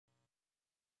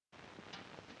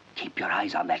your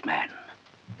eyes on that man.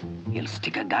 He'll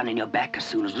stick a gun in your back as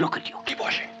soon as look at you. Keep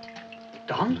watching.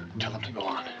 Don? Tell him to go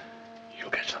on. You'll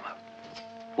catch them up.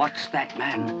 What's that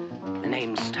man? The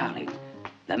name's Starling.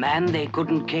 The man they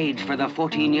couldn't cage for the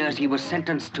 14 years he was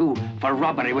sentenced to for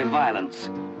robbery with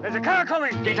violence. There's a car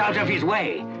coming! Get out of his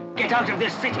way. Get out of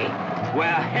this city,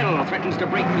 where hell threatens to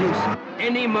break loose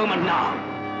any moment now.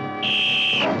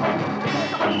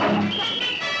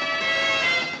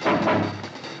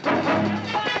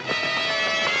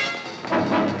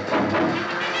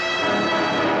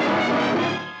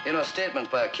 You know, statements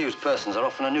by accused persons are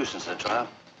often a nuisance at a trial.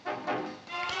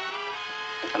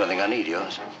 I don't think I need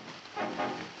yours.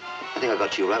 I think I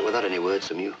got you right without any words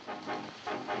from you.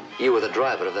 You were the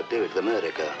driver of that Buick, the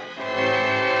murder car.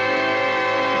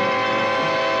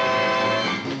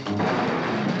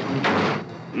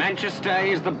 Manchester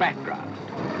is the background.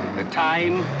 The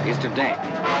time is today.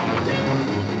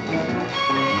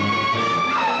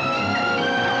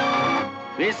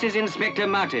 This is Inspector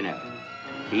Martineau.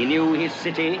 He knew his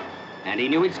city, and he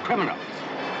knew its criminals.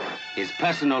 His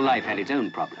personal life had its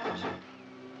own problems.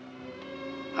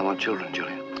 I want children,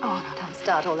 Julia. Oh, no, don't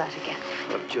start all that again.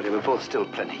 Look, Julia, we're both still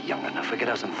plenty young enough. We could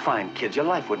have some fine kids. Your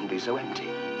life wouldn't be so empty.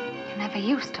 You never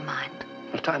used to mind.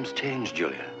 Well, times change,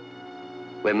 Julia.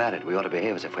 We're married. We ought to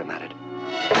behave as if we're married.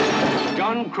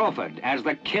 John Crawford as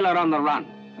the killer on the run.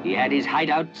 He had his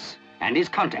hideouts and his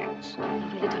contacts. No,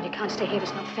 really, Don, you can't stay here.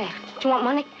 It's not fair. Do you want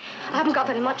money? I haven't got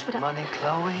very much, but Money,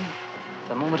 Chloe?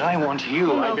 The moment I want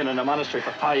you, Oh, no. I've been in a monastery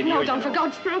for 5 years. No, Don, you for know.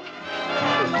 God's sake.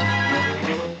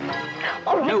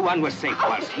 No one was safe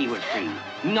whilst he was free.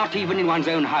 Not even in one's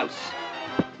own house.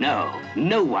 No,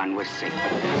 no one was safe.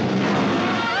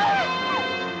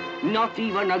 Not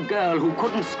even a girl who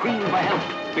couldn't scream for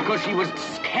help because she was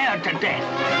scared to death.